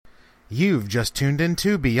You've just tuned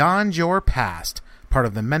into Beyond Your Past, part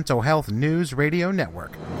of the Mental Health News Radio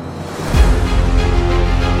Network.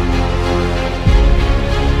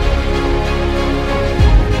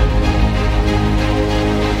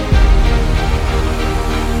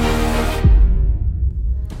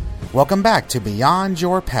 Welcome back to Beyond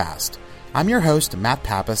Your Past. I'm your host, Matt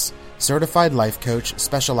Pappas, certified life coach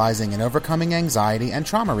specializing in overcoming anxiety and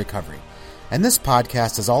trauma recovery. And this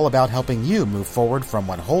podcast is all about helping you move forward from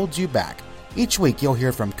what holds you back. Each week you'll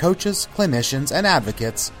hear from coaches, clinicians, and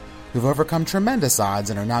advocates who've overcome tremendous odds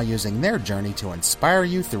and are now using their journey to inspire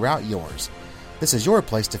you throughout yours. This is your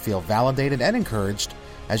place to feel validated and encouraged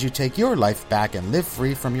as you take your life back and live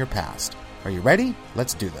free from your past. Are you ready?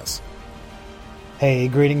 Let's do this. Hey,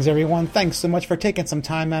 greetings everyone. Thanks so much for taking some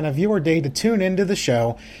time out of your day to tune into the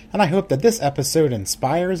show, and I hope that this episode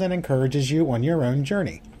inspires and encourages you on your own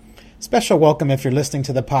journey. Special welcome if you're listening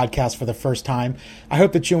to the podcast for the first time. I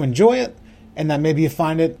hope that you enjoy it and that maybe you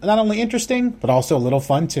find it not only interesting, but also a little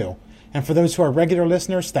fun too. And for those who are regular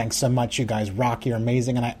listeners, thanks so much. You guys rock, you're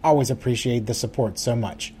amazing, and I always appreciate the support so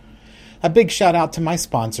much. A big shout out to my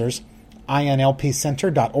sponsors,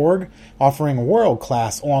 INLPcenter.org, offering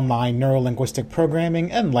world-class online neurolinguistic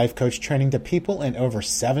programming and life coach training to people in over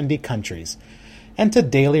 70 countries. And to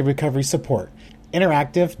Daily Recovery Support,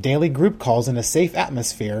 interactive daily group calls in a safe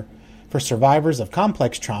atmosphere for survivors of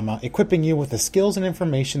complex trauma, equipping you with the skills and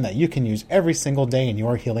information that you can use every single day in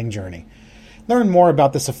your healing journey. Learn more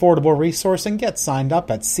about this affordable resource and get signed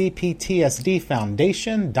up at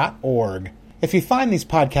cptsdfoundation.org. If you find these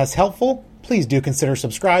podcasts helpful, please do consider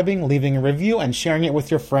subscribing, leaving a review, and sharing it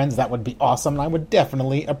with your friends. That would be awesome, and I would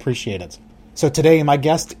definitely appreciate it. So today, my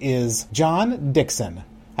guest is John Dixon.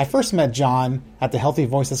 I first met John at the Healthy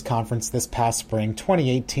Voices Conference this past spring,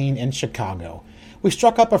 2018, in Chicago. We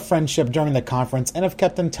struck up a friendship during the conference and have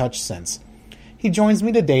kept in touch since. He joins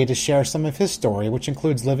me today to share some of his story, which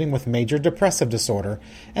includes living with major depressive disorder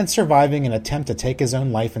and surviving an attempt to take his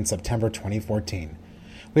own life in September 2014.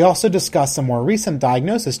 We also discuss a more recent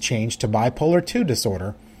diagnosis change to bipolar II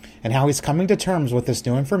disorder and how he's coming to terms with this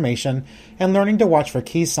new information and learning to watch for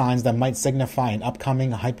key signs that might signify an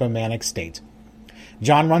upcoming hypomanic state.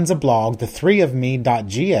 John runs a blog,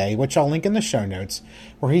 the3ofme.ga, which I'll link in the show notes,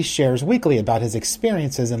 where he shares weekly about his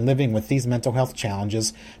experiences in living with these mental health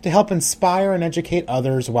challenges to help inspire and educate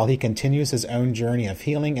others while he continues his own journey of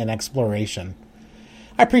healing and exploration.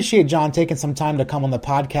 I appreciate John taking some time to come on the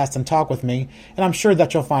podcast and talk with me, and I'm sure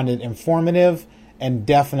that you'll find it informative and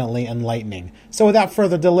definitely enlightening. So without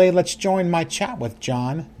further delay, let's join my chat with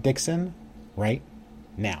John Dixon right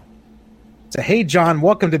now. So, hey, John,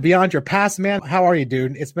 welcome to Beyond Your Past, man. How are you,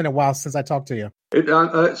 dude? It's been a while since I talked to you.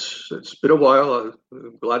 It's been a while.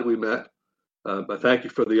 I'm glad we met. But thank you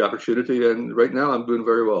for the opportunity. And right now, I'm doing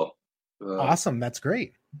very well. Awesome. That's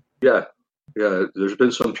great. Yeah. There's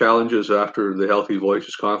been some challenges after the Healthy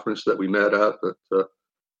Voices conference that we met at, but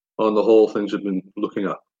on the whole, things have been looking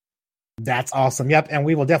up. That's awesome. Yep. And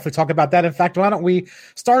we will definitely talk about that. In fact, why don't we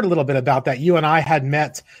start a little bit about that? You and I had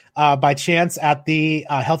met by chance at the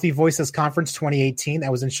Healthy Voices Conference 2018.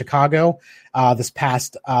 That was in Chicago this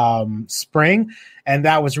past spring. And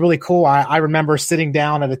that was really cool. I remember sitting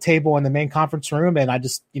down at a table in the main conference room, and I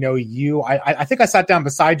just, I think I sat down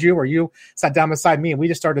beside you, or you sat down beside me, and we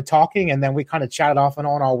just started talking, and then we kind of chatted off and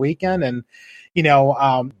on all weekend. And,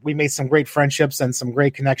 we made some great friendships and some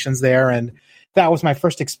great connections there. And that was my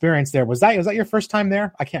first experience there. Was that your first time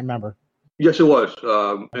there? I can't remember. Yes, it was.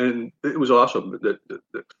 And it was awesome. That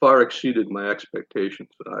far exceeded my expectations.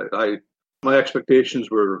 My expectations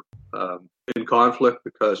were in conflict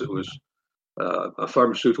because it was a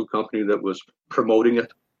pharmaceutical company that was promoting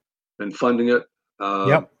it and funding it.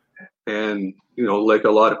 Yep. And, like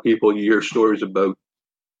a lot of people, you hear stories about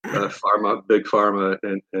big pharma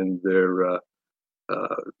and their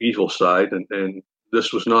evil side. And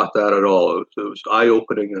this was not that at all. It was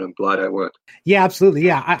eye-opening, and I'm glad I went. Yeah, absolutely.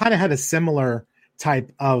 Yeah, I kind of had a similar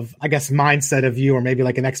type of, mindset of you, or maybe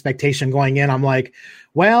like an expectation going in. I'm like,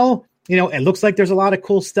 well, it looks like there's a lot of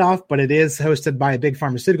cool stuff, but it is hosted by a big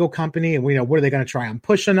pharmaceutical company. And what are they going to try on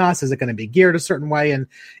pushing us? Is it going to be geared a certain way? And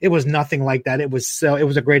it was nothing like that. It was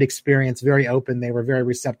a great experience, very open. They were very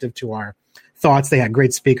receptive to our thoughts. They had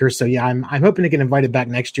great speakers. So yeah, I'm hoping to get invited back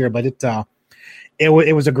next year, but it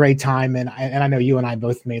was a great time, and I know you and I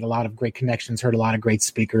both made a lot of great connections, heard a lot of great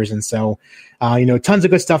speakers, and so tons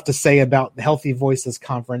of good stuff to say about the Healthy Voices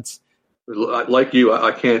Conference. Like you,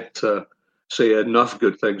 I can't say enough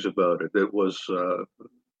good things about it. It was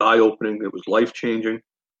eye-opening. It was life-changing.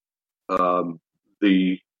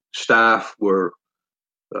 The staff were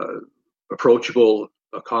approachable,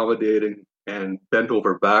 accommodating, and bent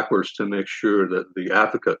over backwards to make sure that the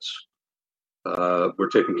advocates were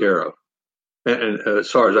taken care of. And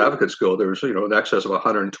as far as advocates go, there's in excess of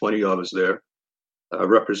 120 of us there,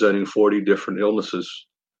 representing 40 different illnesses.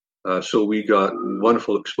 So we got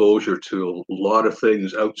wonderful exposure to a lot of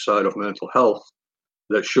things outside of mental health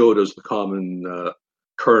that showed us the common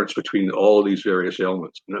currents between all these various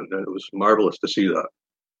ailments. And it was marvelous to see that.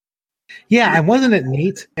 Yeah, and wasn't it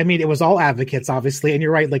neat? I mean, it was all advocates, obviously, and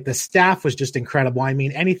you're right. Like the staff was just incredible. I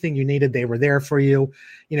mean, anything you needed, they were there for you.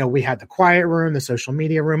 We had the quiet room, the social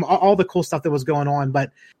media room, all the cool stuff that was going on.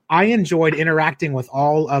 But I enjoyed interacting with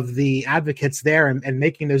all of the advocates there and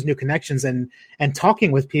making those new connections and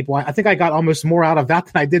talking with people. I think I got almost more out of that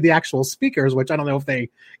than I did the actual speakers, which I don't know if they,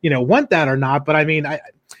 want that or not. But I mean,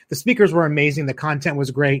 the speakers were amazing. The content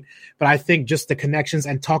was great. But I think just the connections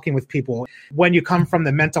and talking with people, when you come from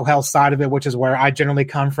the mental health side of it, which is where I generally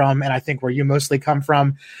come from, and I think where you mostly come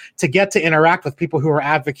from, to get to interact with people who are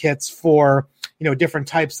advocates for different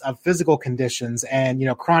types of physical conditions and,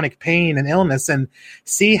 chronic pain and illness, and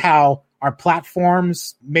see how our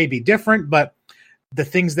platforms may be different, but the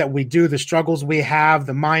things that we do, the struggles we have,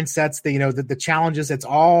 the mindsets, the challenges, it's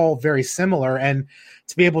all very similar. And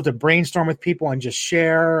to be able to brainstorm with people and just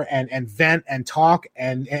share and vent and talk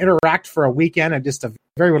and interact for a weekend and just a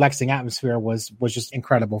very relaxing atmosphere was just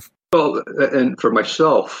incredible. Well, and for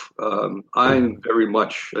myself, I'm very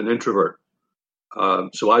much an introvert.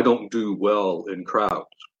 So I don't do well in crowds,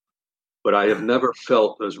 but I have never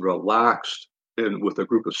felt as relaxed with a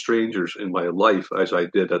group of strangers in my life as I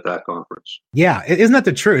did at that conference. Yeah, isn't that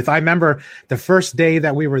the truth? I remember the first day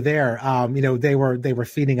that we were there. They were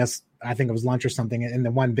feeding us, I think it was lunch or something, in the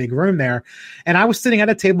one big room there, and I was sitting at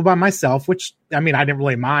a table by myself, which I mean I didn't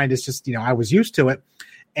really mind. It's just I was used to it.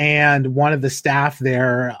 And one of the staff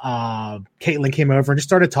there, Caitlin, came over and just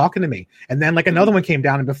started talking to me. And then another one came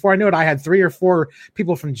down. And before I knew it, I had 3 or 4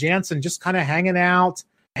 people from Janssen just kind of hanging out.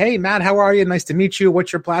 Hey, Matt, how are you? Nice to meet you.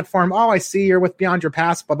 What's your platform? Oh, I see you're with Beyond Your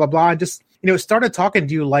Past, blah, blah, blah. And just, started talking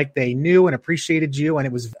to you like they knew and appreciated you. And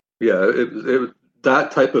it was. Yeah, it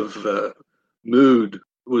that type of mood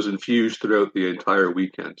was infused throughout the entire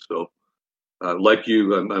weekend. So like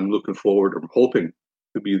you, I'm looking forward. I'm hoping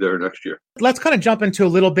to be there next year. Let's kind of jump into a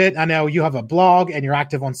little bit. I know you have a blog and you're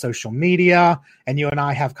active on social media, and you and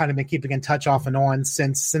I have kind of been keeping in touch off and on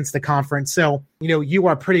since the conference. So, you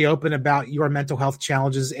are pretty open about your mental health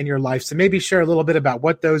challenges in your life. So maybe share a little bit about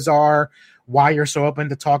what those are, why you're so open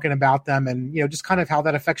to talking about them, and, just kind of how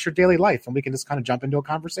that affects your daily life. And we can just kind of jump into a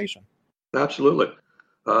conversation. Absolutely.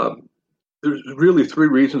 There's really 3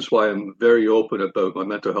 reasons why I'm very open about my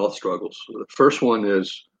mental health struggles. The first one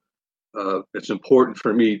is, it's important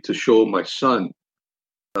for me to show my son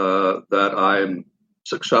that I'm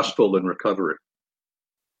successful in recovery.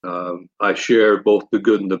 I share both the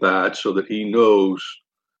good and the bad so that he knows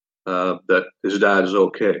that his dad is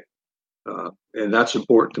okay. And that's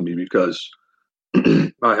important to me because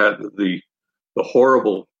I had the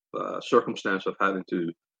horrible circumstance of having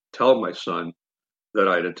to tell my son that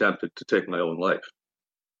I'd attempted to take my own life.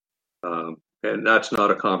 And that's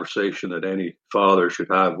not a conversation that any father should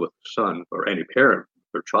have with their son or any parent,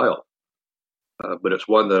 their child. But it's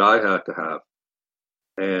one that I had to have.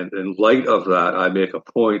 And in light of that, I make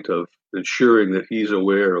a point of ensuring that he's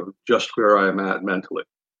aware of just where I'm at mentally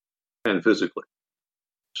and physically,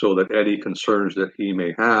 so that any concerns that he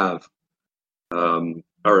may have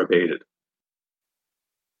are abated.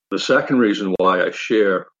 The second reason why I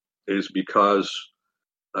share is because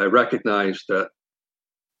I recognize that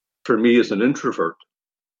for me as an introvert,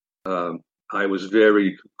 I was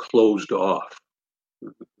very closed off,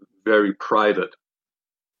 very private,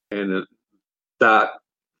 and that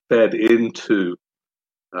fed into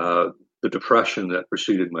the depression that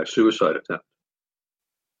preceded my suicide attempt.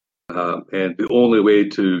 And the only way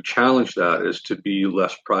to challenge that is to be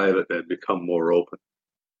less private and become more open.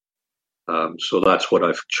 So that's what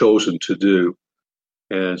I've chosen to do,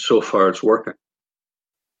 and so far it's working.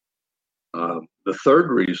 The third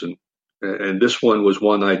reason, and this one was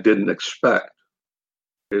one I didn't expect,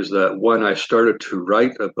 is that when I started to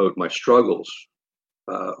write about my struggles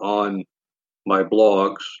on my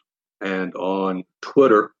blogs and on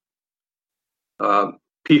Twitter,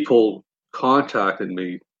 people contacted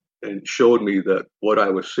me and showed me that what I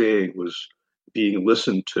was saying was being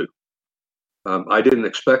listened to. I didn't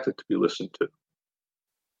expect it to be listened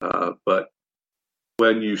to. But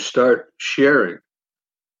when you start sharing,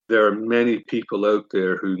 there are many people out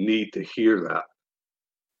there who need to hear that,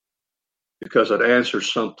 because it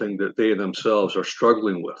answers something that they themselves are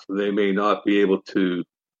struggling with. They may not be able to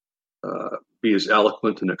be as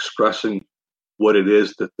eloquent in expressing what it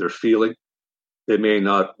is that they're feeling. They may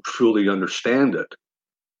not fully understand it.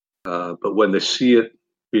 But when they see it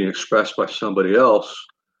being expressed by somebody else,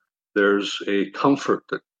 there's a comfort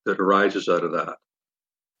that arises out of that,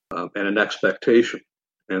 and an expectation.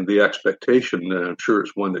 And the expectation, and I'm sure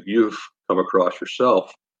it's one that you've come across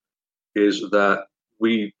yourself, is that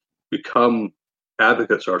we become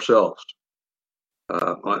advocates ourselves,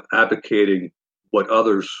 on advocating what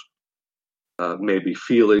others may be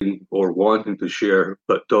feeling or wanting to share,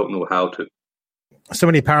 but don't know how to. So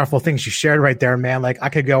many powerful things you shared right there, man. Like I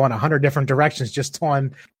could go in 100 different directions just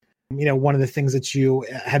on, one of the things that you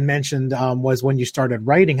had mentioned was when you started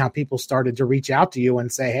writing, how people started to reach out to you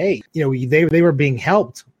and say, hey, they were being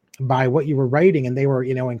helped by what you were writing, and they were,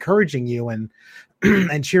 encouraging you and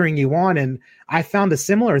and cheering you on. And I found a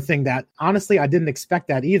similar thing that honestly, I didn't expect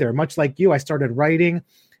that either. Much like you, I started writing,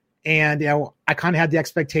 and I kind of had the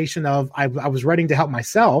expectation of I was writing to help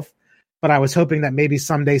myself, but I was hoping that maybe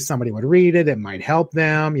someday somebody would read it. It might help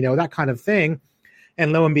them, that kind of thing.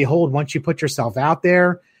 And lo and behold, once you put yourself out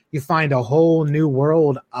there, you find a whole new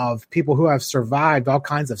world of people who have survived all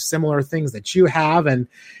kinds of similar things that you have. And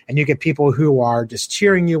you get people who are just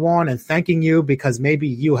cheering you on and thanking you because maybe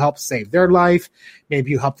you helped save their life.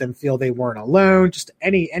 Maybe you helped them feel they weren't alone, just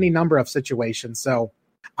any number of situations. So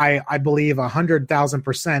I believe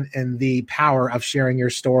 100,000% in the power of sharing your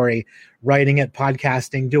story, writing it,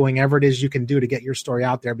 podcasting, doing whatever it is you can do to get your story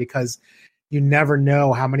out there, because you never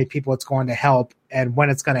know how many people it's going to help and when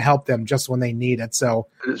it's going to help them just when they need it. So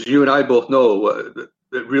as you and I both know,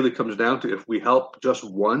 it really comes down to if we help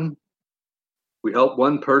one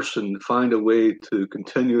person find a way to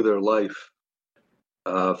continue their life,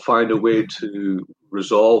 find a way to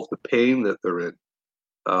resolve the pain that they're in,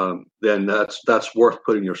 then that's worth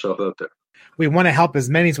putting yourself out there. We want to help as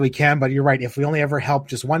many as we can, but you're right. If we only ever help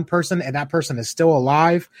just one person and that person is still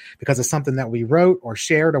alive because of something that we wrote or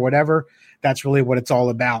shared or whatever, that's really what it's all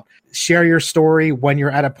about. Share your story when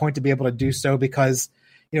you're at a point to be able to do so, because,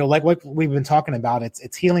 like what we've been talking about,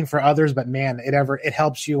 it's healing for others, but man, it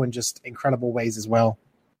helps you in just incredible ways as well.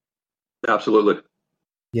 Absolutely.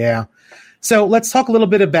 Yeah. So let's talk a little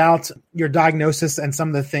bit about your diagnosis and some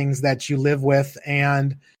of the things that you live with.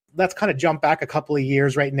 And let's kind of jump back a couple of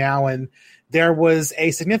years right now. And there was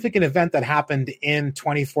a significant event that happened in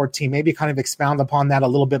 2014. Maybe kind of expound upon that a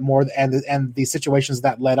little bit more and the situations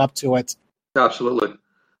that led up to it. Absolutely.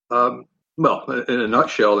 Well, in a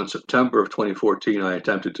nutshell, in September of 2014, I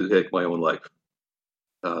attempted to take my own life.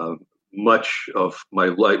 Much of my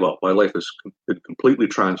life, my life has been completely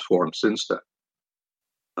transformed since then.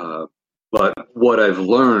 But what I've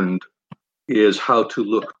learned is how to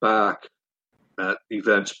look back at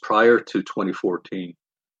events prior to 2014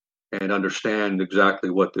 and understand exactly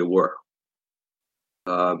what they were.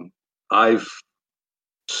 I've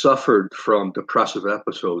suffered from depressive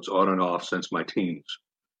episodes on and off since my teens,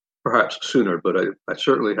 perhaps sooner, but I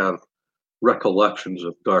certainly have recollections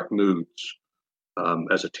of dark moods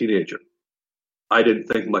as a teenager. I didn't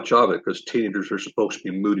think much of it because teenagers are supposed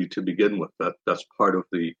to be moody to begin with. That's part of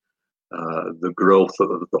the growth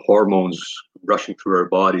of the hormones rushing through our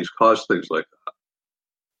bodies cause things like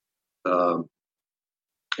that.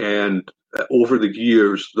 And over the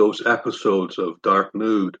years, those episodes of dark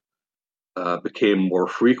mood became more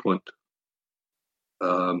frequent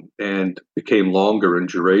and became longer in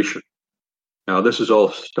duration. Now, this is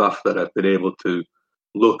all stuff that I've been able to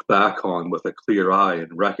look back on with a clear eye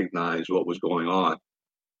and recognize what was going on.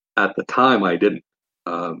 At the time, I didn't.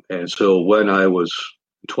 And so when I was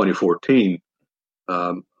in 2014,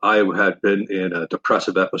 I had been in a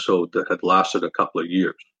depressive episode that had lasted a couple of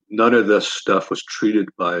years. None of this stuff was treated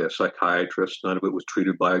by a psychiatrist. None of it was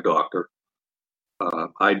treated by a doctor.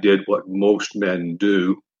 I did what most men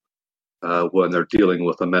do when they're dealing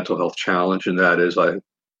with a mental health challenge, and that is I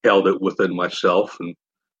held it within myself and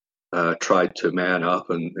tried to man up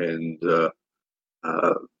and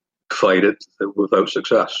fight it without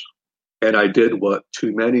success. And I did what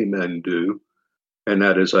too many men do, and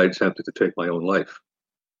that is I attempted to take my own life.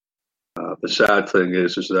 The sad thing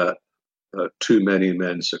is that too many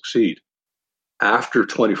men succeed. After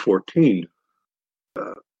 2014,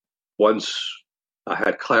 once I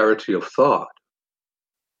had clarity of thought,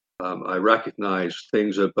 I recognized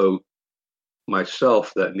things about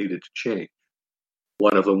myself that needed to change.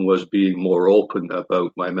 One of them was being more open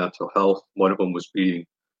about my mental health. One of them was being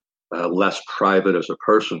less private as a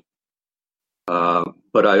person.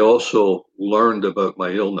 But I also learned about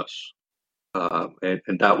my illness.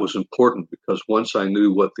 And that was important because once I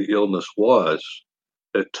knew what the illness was,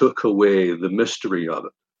 it took away the mystery of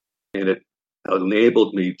it. And it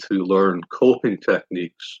enabled me to learn coping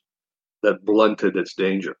techniques that blunted its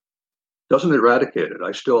danger. Doesn't eradicate it.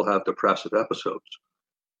 I still have depressive episodes.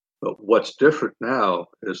 But what's different now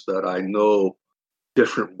is that I know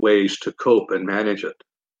different ways to cope and manage it.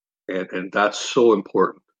 And that's so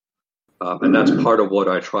important. And that's part of what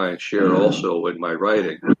I try and share also in my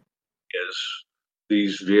writing is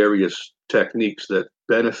these various techniques that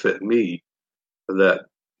benefit me, that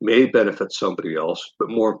may benefit somebody else, but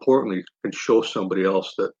more importantly, can show somebody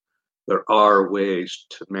else that there are ways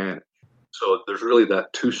to manage. So there's really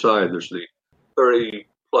that two sides. There's the 30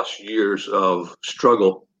 plus years of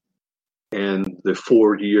struggle and the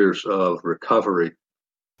 4 years of recovery,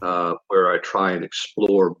 where I try and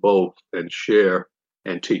explore both and share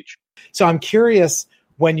and teach. So I'm curious,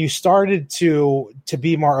 when you started to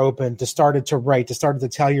be more open, to started to write, to started to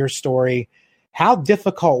tell your story, how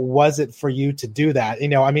difficult was it for you to do that?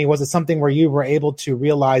 Was it something where you were able to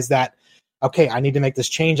realize that, okay, I need to make this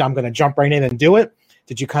change, I'm going to jump right in and do it?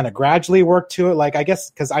 Did you kind of gradually work to it? Like, I guess,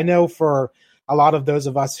 because I know for a lot of those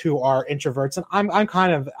of us who are introverts, and I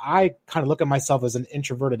kind of look at myself as an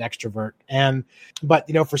introverted extrovert.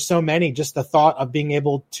 But for so many, just the thought of being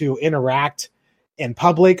able to interact in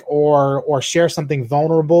public or share something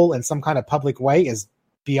vulnerable in some kind of public way is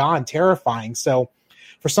beyond terrifying. So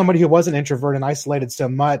for somebody who was an introvert and isolated so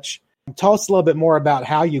much, tell us a little bit more about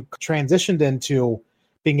how you transitioned into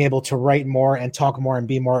being able to write more and talk more and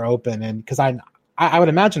be more open. And because I would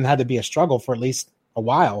imagine it had to be a struggle for at least a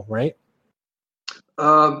while, right?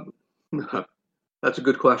 That's a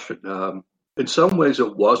good question. In some ways,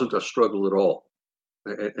 it wasn't a struggle at all.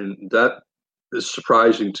 And that is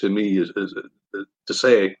surprising to me is to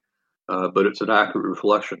say, but it's an accurate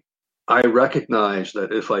reflection. I recognize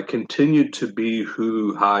that if I continued to be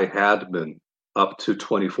who I had been up to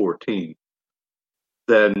 2014,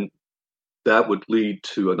 then that would lead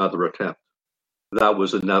to another attempt. That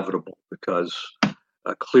was inevitable because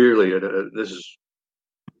clearly, this is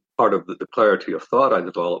part of the clarity of thought I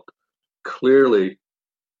developed. Clearly,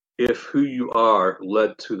 if who you are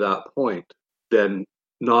led to that point, then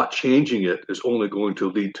not changing it is only going to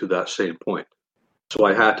lead to that same point. So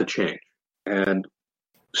I had to change. And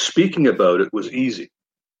speaking about it was easy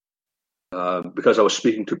because I was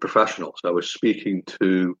speaking to professionals. I was speaking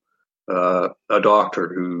to a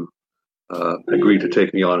doctor who agreed to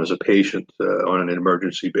take me on as a patient on an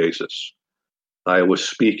emergency basis. I was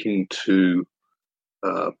speaking to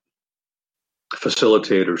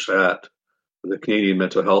facilitators at the Canadian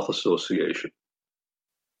Mental Health Association.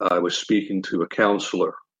 I was speaking to a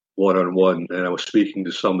counselor one-on-one, and I was speaking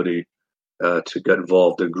to somebody to get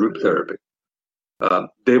involved in group therapy.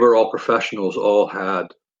 They were all professionals, all had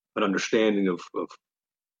an understanding of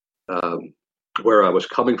where I was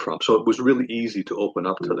coming from. So it was really easy to open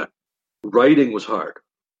up to them. Writing was hard.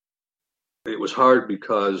 It was hard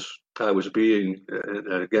because I was being,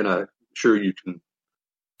 and again, I'm sure you can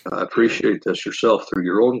appreciate this yourself through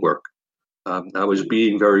your own work. I was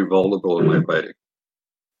being very vulnerable in my writing.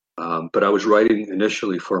 But I was writing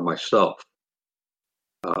initially for myself.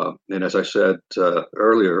 And as I said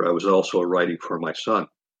earlier, I was also writing for my son.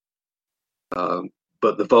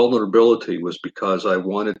 But the vulnerability was because I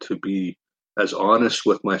wanted to be as honest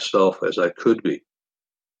with myself as I could be,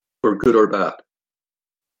 for good or bad.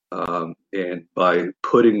 And by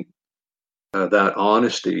putting that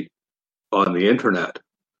honesty on the internet,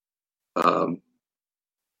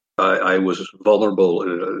 I was vulnerable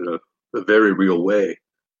in a very real way.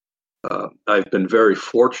 I've been very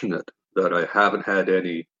fortunate that I haven't had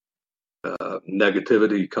any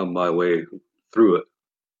negativity come my way through it.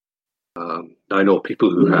 I know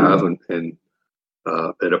people who have, and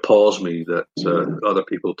it appalls me that other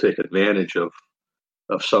people take advantage of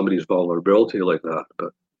somebody's vulnerability like that.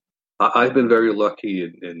 But I've been very lucky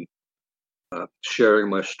in sharing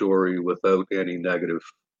my story without any negative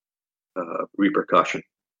repercussion.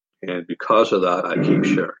 And because of that, I keep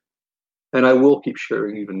sharing. And I will keep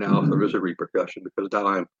sharing even now if there is a repercussion, because now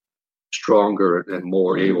I'm stronger and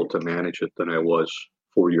more able to manage it than I was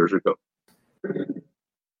 4 years ago.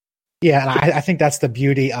 Yeah, and I think that's the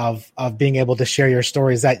beauty of being able to share your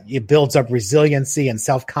stories, that it builds up resiliency and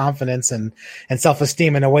self-confidence and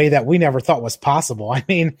self-esteem in a way that we never thought was possible. I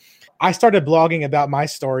mean, I started blogging about my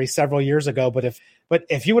story several years ago, but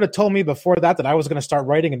if you would have told me before that I was going to start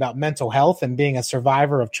writing about mental health and being a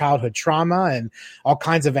survivor of childhood trauma and all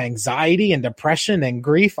kinds of anxiety and depression and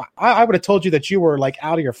grief, I would have told you that you were like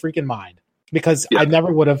out of your freaking mind, because I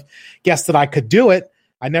never would have guessed that I could do it.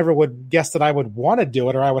 I never would guess that I would want to do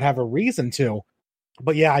it, or I would have a reason to.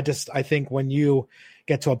 But yeah, I think when you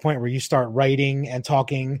get to a point where you start writing and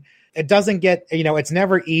talking, it doesn't get, it's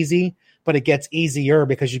never easy, but it gets easier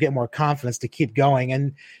because you get more confidence to keep going.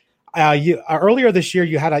 And earlier this year,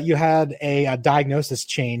 you had a diagnosis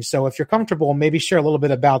change. So if you're comfortable, maybe share a little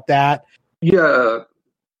bit about that. Yeah,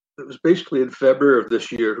 it was basically in February of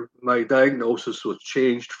this year, my diagnosis was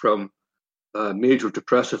changed from major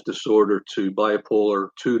depressive disorder to bipolar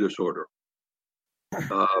 2 disorder.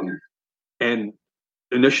 And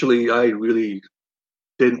initially, I really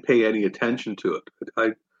didn't pay any attention to it.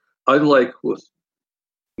 Unlike with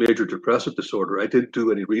major depressive disorder, I didn't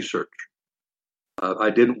do any research. I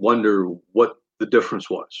didn't wonder what the difference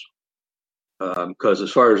was. Because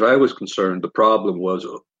as far as I was concerned, the problem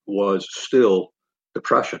was still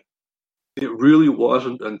depression. It really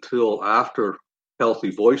wasn't until after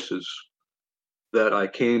Healthy Voices that I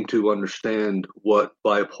came to understand what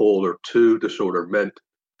bipolar 2 disorder meant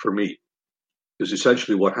for me. Because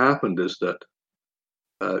essentially what happened is that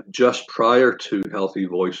just prior to Healthy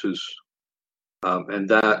Voices and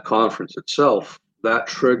that conference itself, that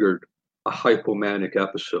triggered a hypomanic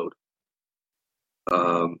episode.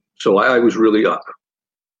 So I was really up.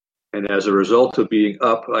 And as a result of being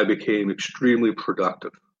up, I became extremely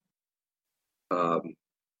productive.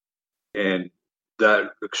 And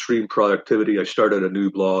that extreme productivity, I started a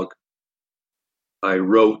new blog. I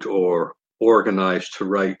wrote or organized to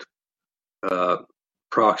write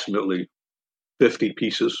approximately 50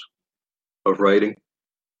 pieces of writing.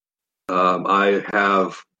 I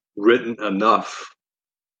have written enough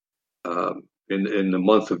in the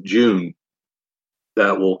month of June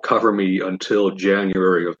that will cover me until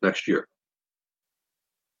January of next year.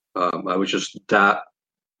 I was just that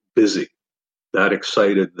busy, that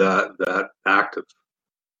excited, that active.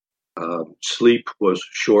 Sleep was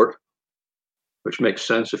short, which makes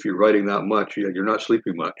sense if you're writing that much. You're not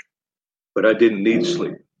sleeping much. But I didn't need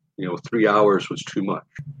sleep. 3 hours was too much.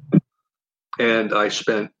 And I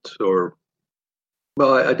spent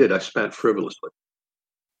frivolously.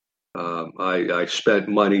 I spent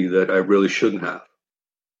money that I really shouldn't have.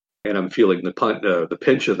 And I'm feeling the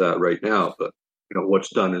pinch of that right now, but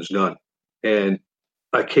what's done is done. And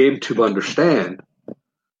I came to understand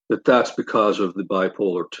that that's because of the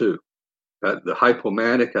bipolar 2. The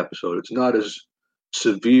hypomanic episode, it's not as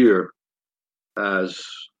severe as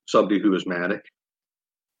somebody who is manic.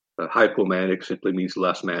 Hypomanic simply means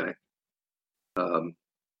less manic.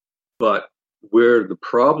 But where the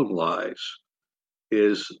problem lies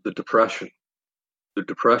is the depression. The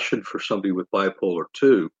depression for somebody with bipolar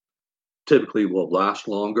 2 typically will last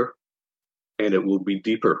longer, and it will be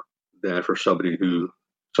deeper than for somebody who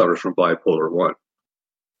suffers from bipolar 1.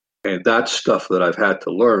 And that's stuff that I've had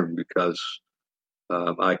to learn because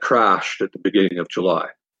I crashed at the beginning of July.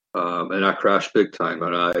 And I crashed big time.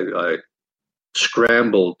 And I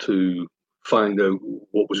scrambled to find out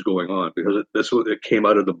what was going on because it came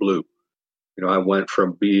out of the blue. I went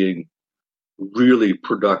from being really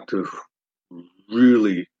productive,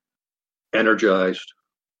 really energized,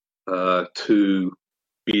 to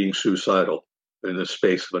being suicidal in the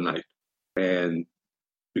space of a night. And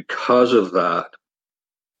because of that,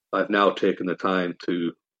 I've now taken the time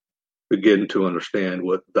to begin to understand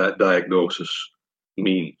what that diagnosis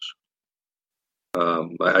means.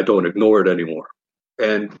 I don't ignore it anymore.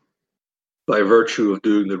 And by virtue of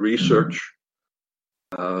doing the research,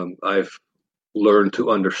 I've learned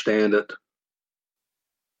to understand it.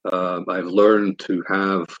 I've learned to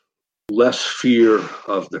have less fear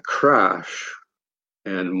of the crash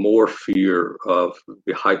and more fear of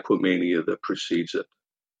the hypomania that precedes it.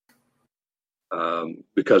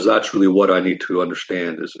 Because that's really what I need to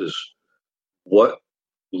understand is what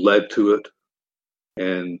led to it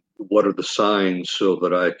and what are the signs so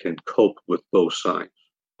that I can cope with those signs.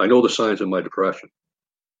 I know the signs of my depression,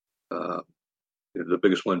 the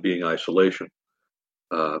biggest one being isolation.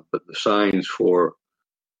 But the signs for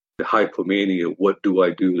the hypomania, what do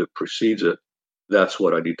I do that precedes it? That's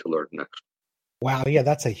what I need to learn next. Wow. Yeah,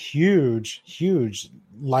 that's a huge, huge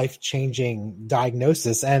life-changing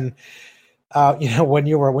diagnosis. And when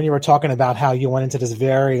you were talking about how you went into this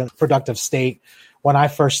very productive state, when I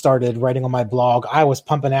first started writing on my blog, I was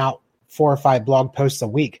pumping out 4 or 5 blog posts a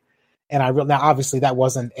week. And now obviously that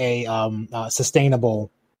wasn't a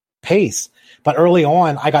sustainable pace, but early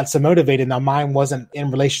on I got so motivated. Now mine wasn't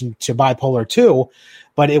in relation to bipolar 2,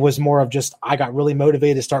 but it was more of just, I got really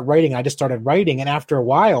motivated to start writing. I just started writing. And after a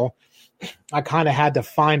while, I kind of had to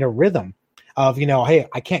find a rhythm of, hey,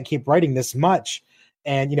 I can't keep writing this much.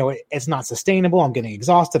 And, it's not sustainable. I'm getting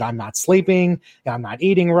exhausted. I'm not sleeping. I'm not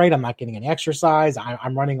eating right. I'm not getting any exercise.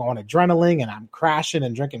 I'm running on adrenaline and I'm crashing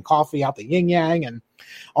and drinking coffee out the yin yang and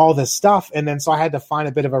all this stuff. And then, so I had to find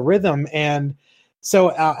a bit of a rhythm. And so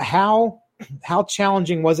how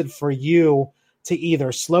challenging was it for you to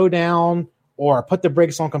either slow down or put the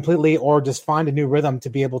brakes on completely, or just find a new rhythm to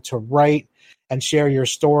be able to write and share your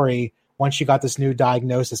story once you got this new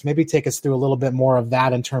diagnosis? Maybe take us through a little bit more of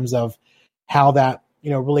that in terms of how that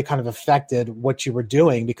really kind of affected what you were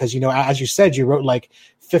doing because, as you said, you wrote like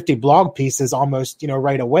 50 blog pieces almost,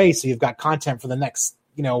 right away. So you've got content for the next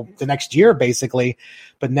year basically.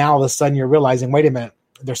 But now all of a sudden you're realizing, wait a minute,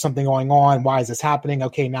 there's something going on. Why is this happening?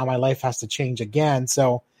 Okay, now my life has to change again.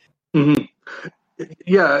 So,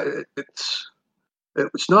 yeah,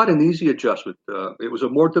 it's not an easy adjustment. It was a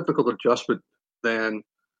more difficult adjustment than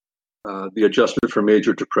the adjustment for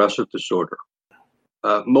major depressive disorder.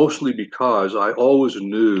 Mostly because I always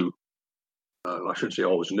knew, I shouldn't say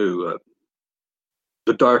always knew,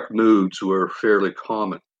 the dark moods were fairly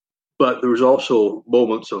common. But there was also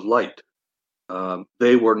moments of light.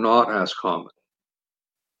 They were not as common.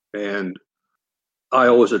 And I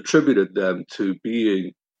always attributed them to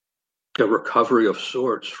being a recovery of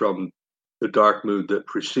sorts from the dark mood that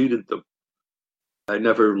preceded them. I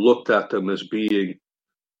never looked at them as being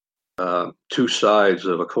two sides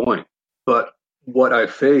of a coin. But what I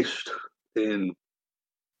faced in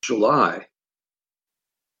July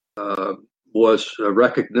was a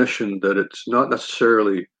recognition that it's not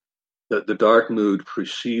necessarily that the dark mood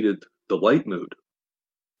preceded the light mood,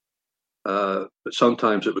 but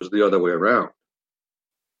sometimes it was the other way around.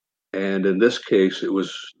 And in this case, it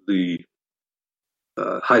was the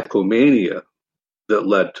hypomania that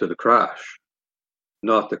led to the crash,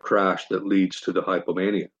 not the crash that leads to the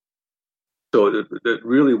hypomania. So it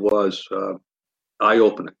really was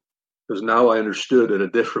eye-opening, because now I understood in a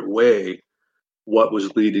different way what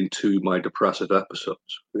was leading to my depressive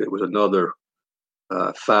episodes. It was another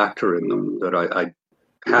factor in them that I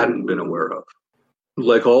hadn't been aware of.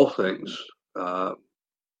 Like all things,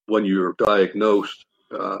 when you're diagnosed,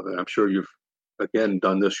 and I'm sure you've, again,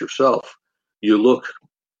 done this yourself, you look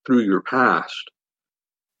through your past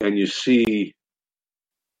and you see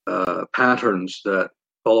patterns that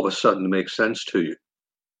all of a sudden make sense to you.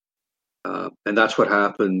 And that's what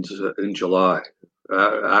happened in July.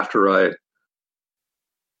 After I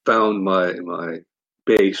found my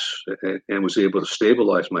base and was able to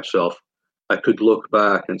stabilize myself, I could look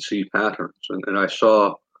back and see patterns. And I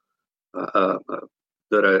saw that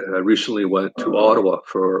I recently went to Ottawa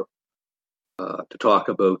to talk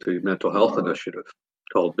about the mental health initiative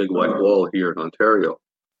called Big White Wall here in Ontario.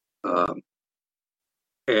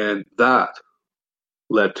 And that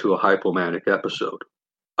led to a hypomanic episode.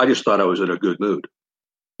 I just thought I was in a good mood.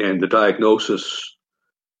 And the diagnosis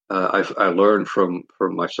I learned from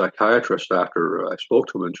my psychiatrist after I spoke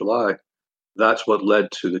to him in July, that's what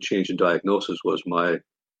led to the change in diagnosis, was my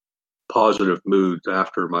positive mood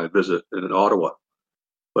after my visit in Ottawa.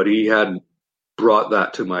 But he hadn't brought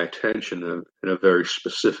that to my attention in a very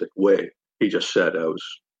specific way. He just said I was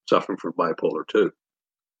suffering from bipolar 2.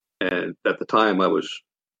 And at the time I was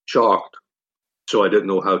shocked, so I didn't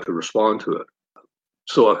know how to respond to it.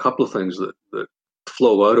 So a couple of things that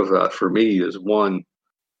flow out of that for me is, one,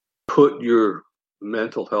 put your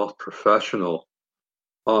mental health professional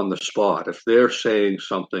on the spot. If they're saying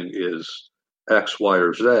something is X, Y,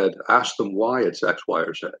 or Z, ask them why it's X, Y,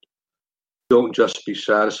 or Z. Don't just be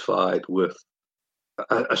satisfied with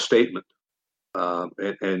a statement,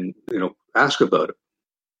 and ask about it.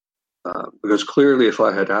 Because clearly, if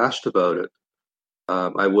I had asked about it,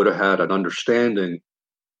 I would have had an understanding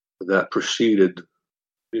that preceded,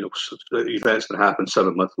 events that happened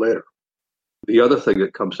 7 months later. The other thing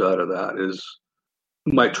that comes out of that is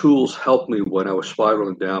my tools helped me when I was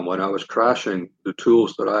spiraling down, when I was crashing. The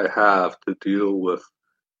tools that I have to deal with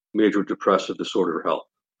major depressive disorder help.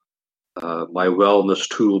 My wellness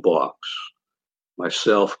toolbox, my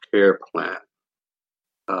self-care plan,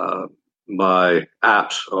 my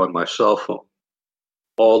apps on my cell phone,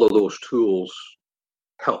 all of those tools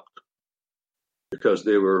helped because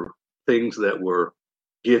they were things that were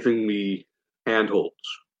giving me handholds,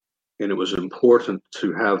 and it was important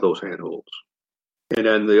to have those handholds. And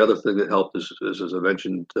then the other thing that helped is as I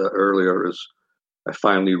mentioned earlier, is I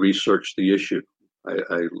finally researched the issue.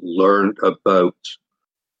 I learned about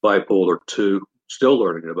bipolar 2, still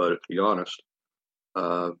learning about it, to be honest.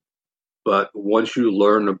 But once you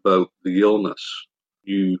learn about the illness,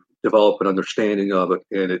 you develop an understanding of it,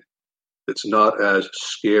 and it's not as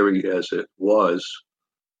scary as it was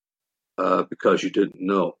because you didn't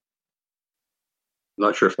know. I'm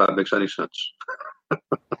not sure if that makes any sense.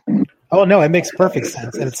 Oh, no, it makes perfect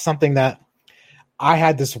sense. And it's something that I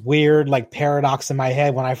had this weird paradox in my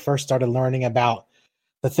head when I first started learning about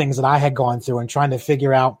the things that I had gone through and trying to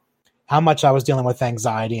figure out how much I was dealing with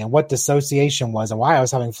anxiety and what dissociation was and why I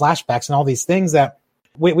was having flashbacks and all these things that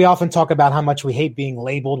we often talk about, how much we hate being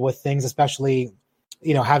labeled with things, especially,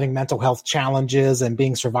 having mental health challenges and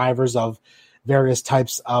being survivors of various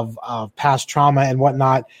types of past trauma and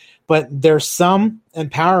whatnot. but there's some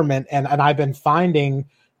empowerment. And I've been finding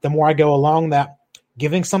the more I go along that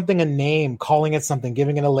giving something a name, calling it something,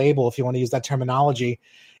 giving it a label, if you want to use that terminology,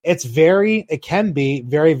 it can be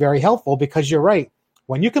very, very helpful, because you're right.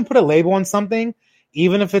 When you can put a label on something,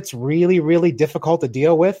 even if it's really, really difficult to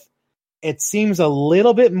deal with, it seems a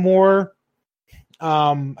little bit more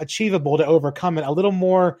achievable to overcome it, a little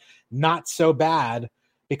more not so bad,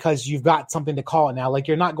 because you've got something to call it now. Like,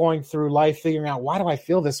 you're not going through life figuring out, why do I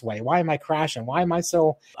feel this way? Why am I crashing? Why am I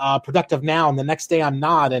so productive now? And the next day I'm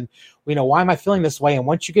not. And, why am I feeling this way? And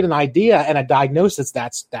once you get an idea and a diagnosis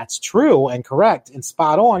that's true and correct and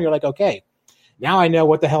spot on, you're like, okay, now I know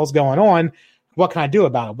what the hell's going on. What can I do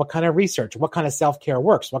about it? What kind of research? What kind of self-care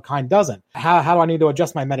works? What kind doesn't? How do I need to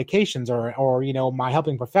adjust my medications or my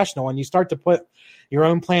helping professional? And you start to put your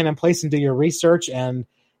own plan in place and do your research. And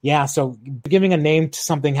yeah, so giving a name to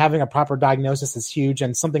something, having a proper diagnosis is huge.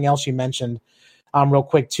 And something else you mentioned real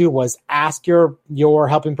quick too was ask your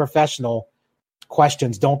helping professional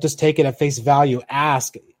questions. Don't just take it at face value.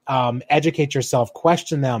 Ask, educate yourself,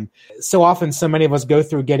 question them. So often, so many of us go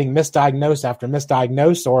through getting misdiagnosed after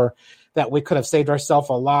misdiagnosed, or that we could have saved ourselves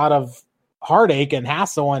a lot of heartache and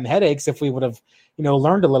hassle and headaches if we would have,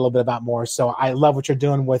 learned a little bit about more. So I love what you're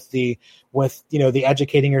doing with the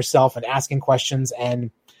educating yourself and asking questions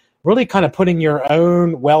and really kind of putting your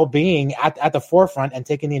own well-being at the forefront and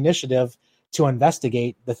taking the initiative to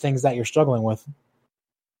investigate the things that you're struggling with.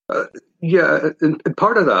 And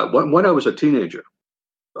part of that, when I was a teenager,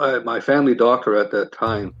 my family doctor at that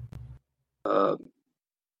time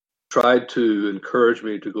tried to encourage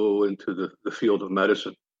me to go into the field of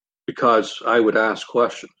medicine, because I would ask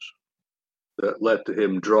questions that led to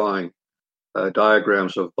him drawing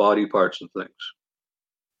diagrams of body parts and things.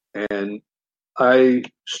 And I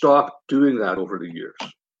stopped doing that over the years.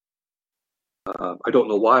 I don't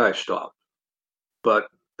know why I stopped, but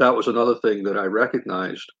that was another thing that I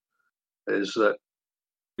recognized, is that,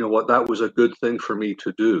 that was a good thing for me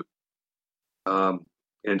to do.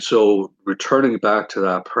 And so returning back to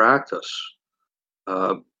that practice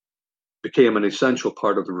became an essential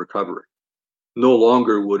part of the recovery. No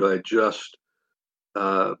longer would I just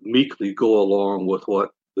meekly go along with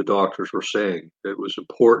what the doctors were saying. It was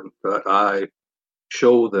important that I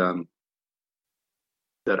show them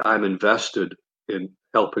that I'm invested in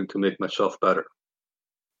helping to make myself better.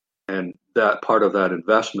 And that part of that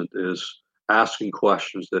investment is asking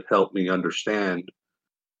questions that help me understand,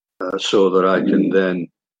 so that I can then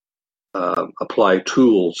apply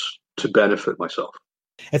tools to benefit myself.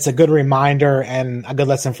 It's a good reminder and a good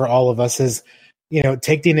lesson for all of us is,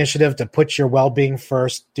 take the initiative to put your well-being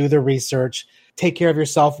first, do the research, take care of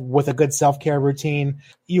yourself with a good self-care routine.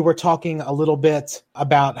 You were talking a little bit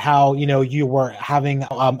about how, you were having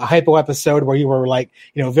a hypo episode where you were like,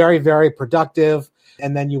 very, very productive,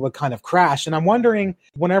 and then you would kind of crash. And I'm wondering,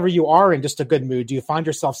 whenever you are in just a good mood, do you find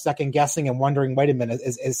yourself second guessing and wondering, wait a minute,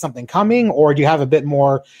 is something coming? Or do you have a bit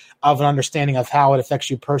more of an understanding of how it affects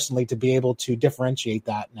you personally to be able to differentiate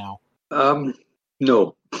that now?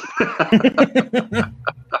 No.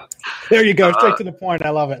 There you go. Straight to the point. I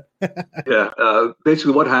love it.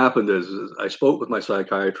 Basically what happened is I spoke with my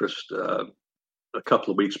psychiatrist a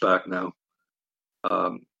couple of weeks back now.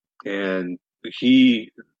 And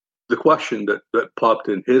the question that popped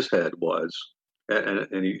in his head was,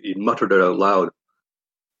 and he muttered it out loud,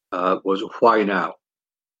 was, why now?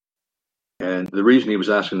 And the reason he was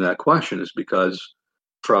asking that question is because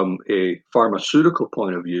from a pharmaceutical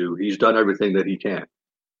point of view, he's done everything that he can,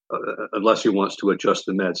 unless he wants to adjust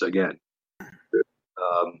the meds again.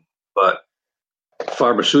 But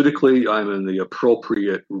pharmaceutically, I'm in the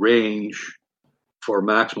appropriate range for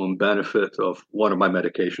maximum benefit of one of my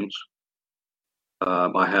medications.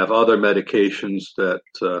 I have other medications that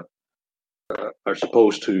are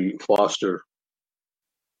supposed to foster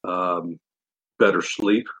better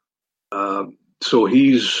sleep. So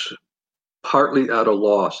he's partly at a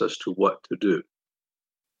loss as to what to do.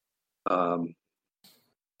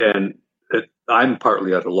 And I'm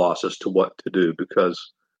partly at a loss as to what to do,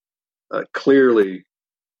 because clearly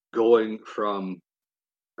going from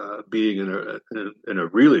being in a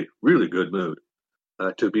really, really good mood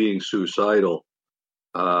to being suicidal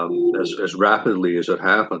as rapidly as it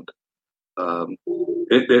happened,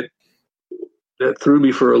 it threw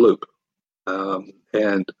me for a loop.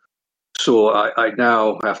 And so I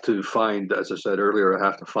now have to find, as I said earlier, I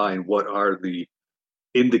have to find what are the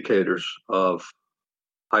indicators of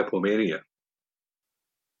hypomania.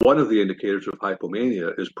 One of the indicators of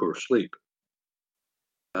hypomania is poor sleep.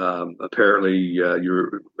 Apparently, as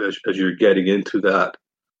you're getting into that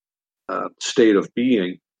state of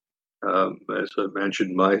being, as I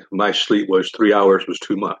mentioned, my sleep was 3 hours was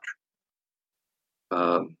too much.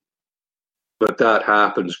 But that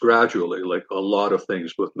happens gradually, like a lot of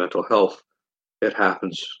things with mental health. It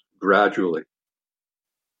happens gradually.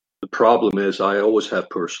 The problem is I always have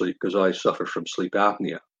poor sleep because I suffer from sleep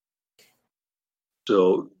apnea.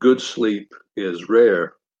 So good sleep is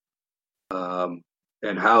rare.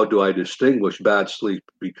 And how do I distinguish bad sleep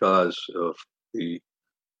because of the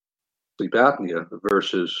sleep apnea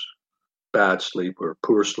versus bad sleep or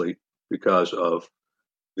poor sleep because of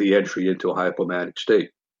the entry into a hypomanic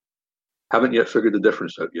state? Haven't yet figured the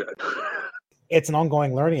difference out yet. It's an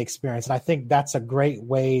ongoing learning experience. And I think that's a great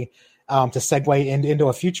way to segue into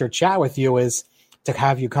a future chat with you, is to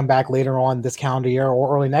have you come back later on this calendar year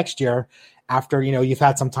or early next year after, you've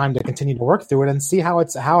had some time to continue to work through it and see how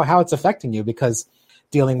it's affecting you, because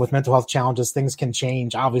dealing with mental health challenges, things can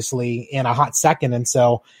change obviously in a hot second. And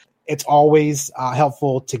so it's always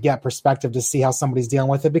helpful to get perspective to see how somebody's dealing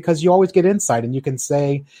with it, because you always get insight, and you can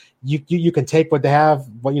say, you can take what they have,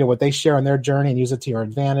 what they share in their journey, and use it to your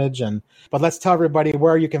advantage. But let's tell everybody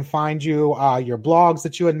where you can find you, your blogs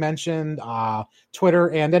that you had mentioned,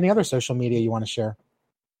 Twitter, and any other social media you want to share.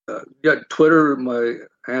 Twitter. My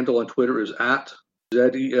handle on Twitter is at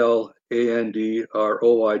ZELANDROID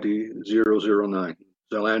 009.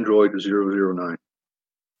 Zelandroid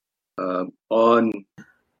 009. On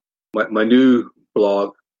my new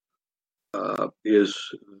blog is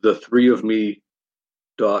the3ofme.ga,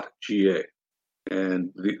 and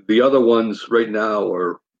the other ones right now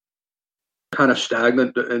are kind of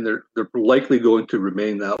stagnant, and they're likely going to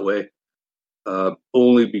remain that way,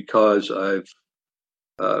 only because I've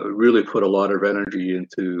really put a lot of energy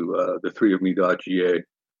into the3ofme.ga,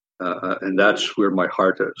 and that's where my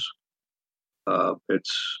heart is.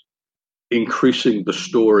 It's increasing the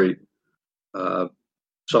story.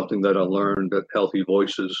 Something that I learned at Healthy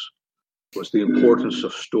Voices was the importance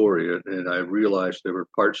of story, and I realized there were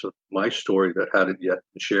parts of my story that hadn't yet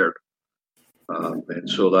been shared, and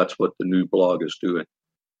so that's what the new blog is doing.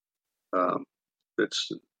 It's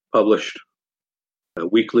published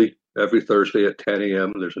weekly, every Thursday at 10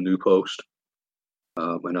 a.m. There's a new post,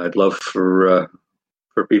 and I'd love for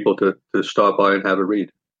people to stop by and have a read.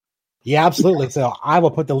 Yeah, absolutely. So I will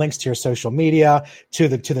put the links to your social media, to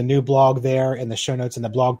the new blog there in the show notes in the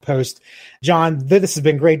blog post. John, this has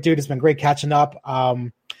been great, dude. It's been great catching up.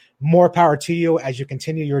 More power to you as you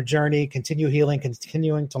continue your journey, continue healing,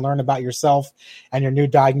 continuing to learn about yourself and your new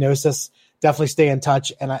diagnosis. Definitely stay in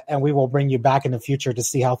touch, and we will bring you back in the future to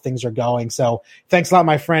see how things are going. So thanks a lot,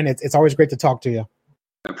 my friend. It's always great to talk to you.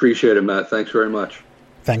 I appreciate it, Matt. Thanks very much.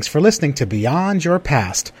 Thanks for listening to Beyond Your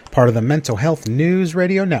Past, part of the Mental Health News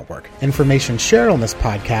Radio Network. Information shared on this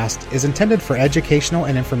podcast is intended for educational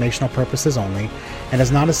and informational purposes only, and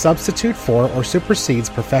is not a substitute for or supersedes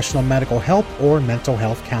professional medical help or mental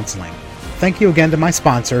health counseling. Thank you again to my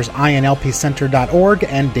sponsors, INLPcenter.org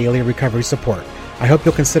and Daily Recovery Support. I hope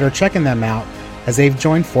you'll consider checking them out, as they've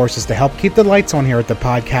joined forces to help keep the lights on here at the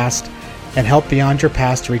podcast and help Beyond Your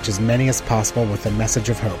Past reach as many as possible with a message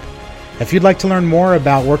of hope. If you'd like to learn more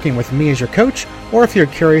about working with me as your coach, or if you're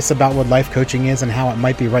curious about what life coaching is and how it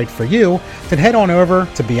might be right for you, then head on over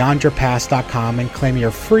to beyondyourpast.com and claim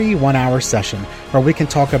your free 1-hour session where we can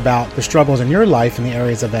talk about the struggles in your life in the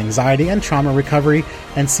areas of anxiety and trauma recovery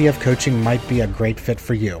and see if coaching might be a great fit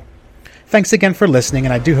for you. Thanks again for listening,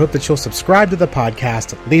 and I do hope that you'll subscribe to the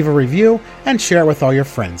podcast, leave a review, and share it with all your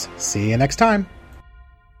friends. See you next time.